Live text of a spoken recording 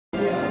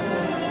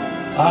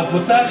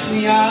הקבוצה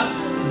השנייה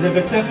זה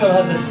בית ספר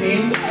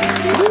הדסים.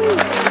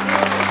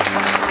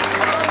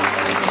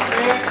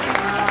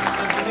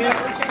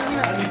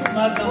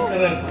 הנצמד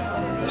למקרר.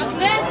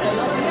 מגנזר.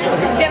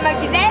 זה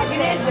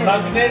מגנזר.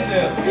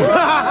 מגנזר.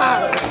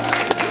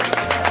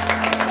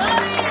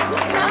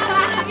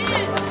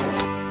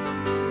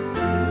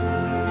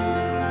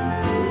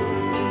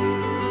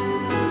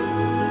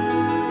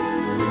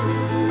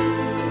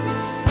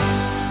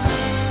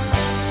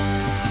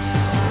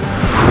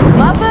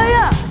 מה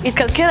הבעיה?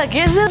 התקלקל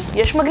הגזר?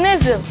 יש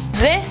מגנזר.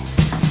 זה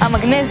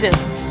המגנזר.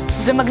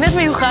 זה מגנט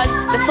מיוחד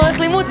לצורך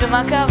לימוד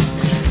ומעקב.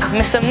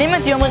 מסמנים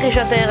את יום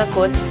רכישת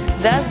הירקות,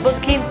 ואז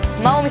בודקים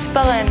מהו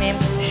מספר הימים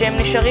שהם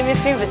נשארים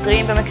יפים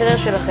וטריים במקרר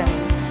שלכם.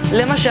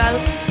 למשל,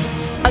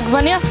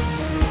 עגבניה.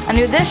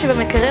 אני יודע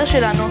שבמקרר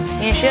שלנו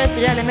היא נשארת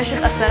טריה למשך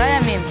 10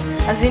 ימים,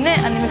 אז הנה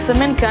אני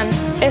מסמן כאן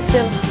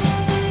 10.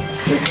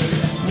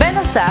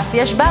 בנוסף,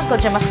 יש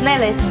ברקוד שמפנה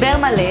להסבר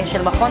מלא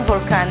של מכון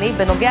וולקני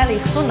בנוגע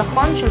לאחסון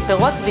נכון של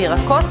פירות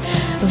וירקות,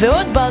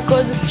 ועוד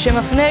ברקוד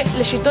שמפנה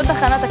לשיטות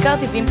הכנת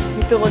הקרטיבים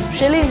מפירות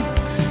בשלים.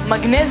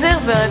 מגנזר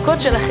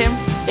והירקות שלכם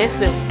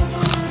 10.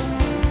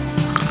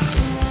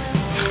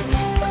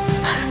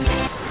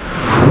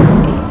 It's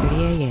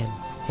 8:30 a.m.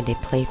 and a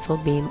playful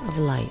beam of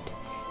light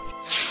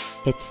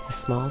hits the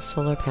small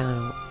solar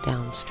panel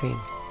downstream.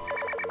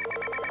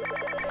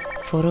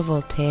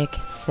 Photovoltaic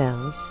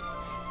cells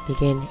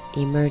begin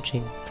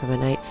emerging from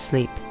a night's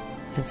sleep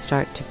and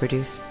start to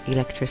produce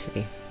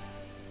electricity.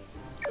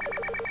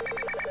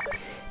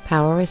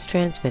 Power is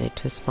transmitted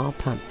to a small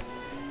pump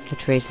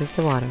which raises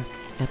the water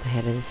at the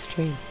head of the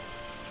stream.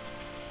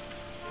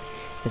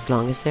 As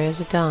long as there is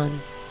a dawn,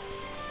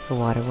 the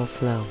water will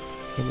flow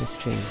in the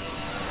stream.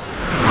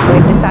 So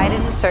we've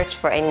decided to search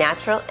for a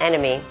natural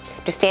enemy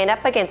to stand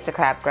up against the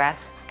crabgrass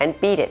and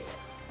beat it.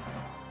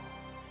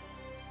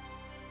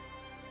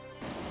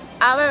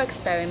 Our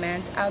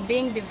experiments are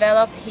being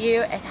developed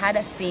here at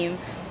Hadassim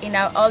in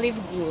our olive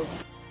groves.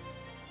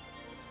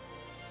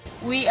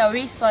 We are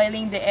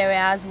resoiling the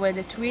areas where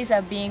the trees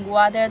are being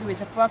watered with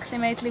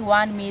approximately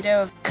 1 meter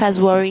of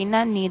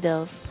casuarina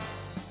needles.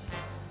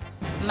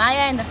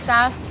 Maya and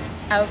Asaf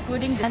are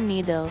putting the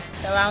Needles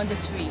around the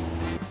tree.